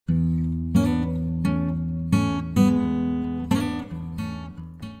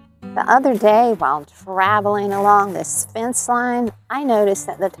The other day, while traveling along this fence line, I noticed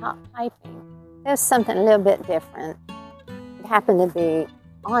that the top piping, there was something a little bit different. It happened to be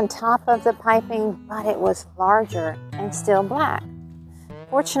on top of the piping, but it was larger and still black.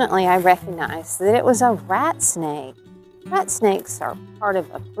 Fortunately, I recognized that it was a rat snake. Rat snakes are part of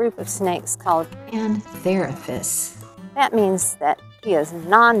a group of snakes called non-venomous. That means that he is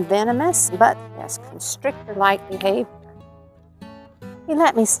non-venomous, but he has constrictor-like behavior. He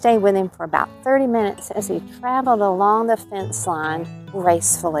let me stay with him for about 30 minutes as he traveled along the fence line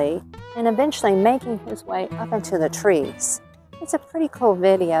gracefully and eventually making his way up into the trees. It's a pretty cool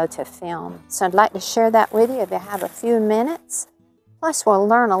video to film, so I'd like to share that with you if you have a few minutes. Plus, we'll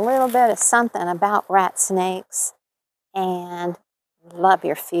learn a little bit of something about rat snakes and love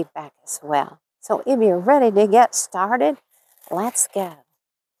your feedback as well. So if you're ready to get started, let's go.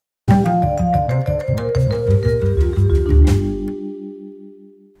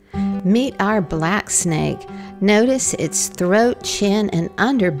 Meet our black snake. Notice its throat, chin, and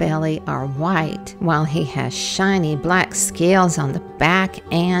underbelly are white, while he has shiny black scales on the back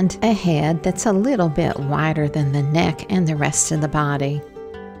and a head that's a little bit wider than the neck and the rest of the body.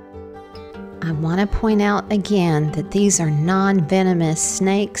 I want to point out again that these are non-venomous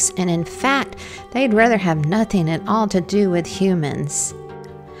snakes, and in fact, they'd rather have nothing at all to do with humans.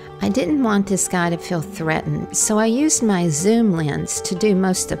 I didn't want this guy to feel threatened, so I used my zoom lens to do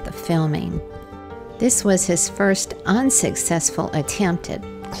most of the filming. This was his first unsuccessful attempt at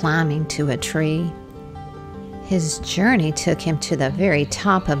climbing to a tree. His journey took him to the very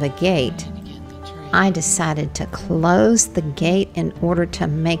top of a gate. I decided to close the gate in order to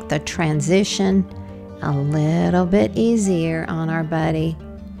make the transition a little bit easier on our buddy.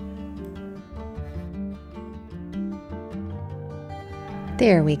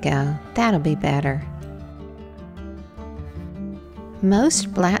 There we go. That'll be better.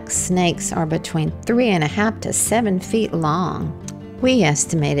 Most black snakes are between 3.5 to 7 feet long. We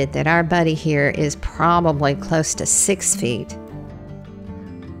estimated that our buddy here is probably close to 6 feet.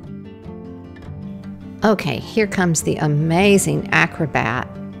 Okay, here comes the amazing acrobat.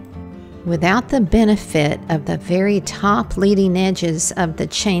 Without the benefit of the very top leading edges of the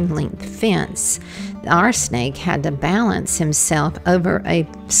chain-link fence, our snake had to balance himself over a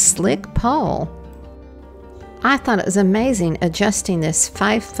slick pole. I thought it was amazing adjusting this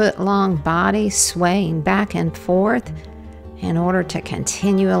 5-foot-long body swaying back and forth in order to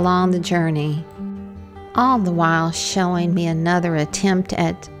continue along the journey, all the while showing me another attempt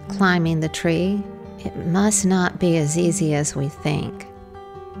at climbing the tree. It must not be as easy as we think.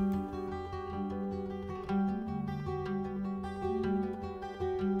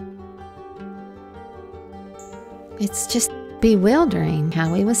 It's just bewildering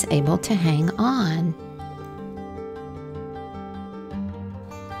how he was able to hang on.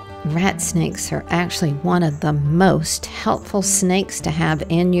 Rat snakes are actually one of the most helpful snakes to have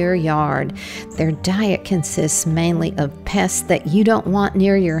in your yard. Their diet consists mainly of pests that you don't want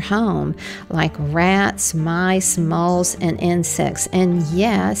near your home, like rats, mice, moles, and insects. And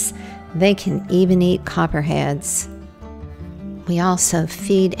yes, they can even eat copperheads. We also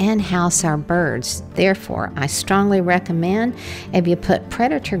feed and house our birds. Therefore, I strongly recommend if you put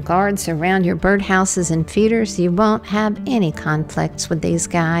predator guards around your birdhouses and feeders, you won't have any conflicts with these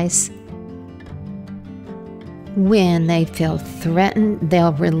guys. When they feel threatened,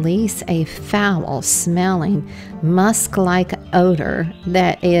 they'll release a foul-smelling, musk-like odor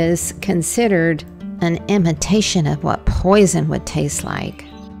that is considered an imitation of what poison would taste like.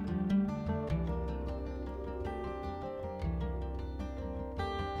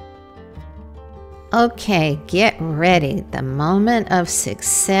 Okay, get ready. The moment of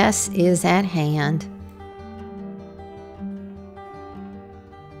success is at hand.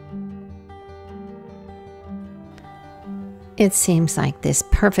 It seems like this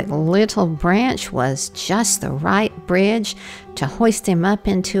perfect little branch was just the right bridge to hoist him up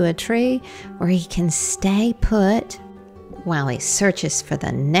into a tree where he can stay put while he searches for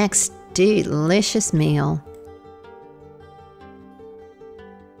the next delicious meal.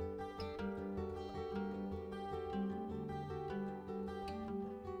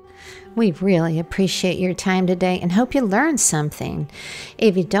 We really appreciate your time today and hope you learned something.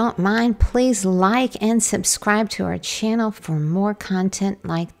 If you don't mind, please like and subscribe to our channel for more content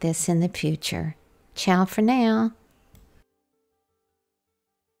like this in the future. Ciao for now.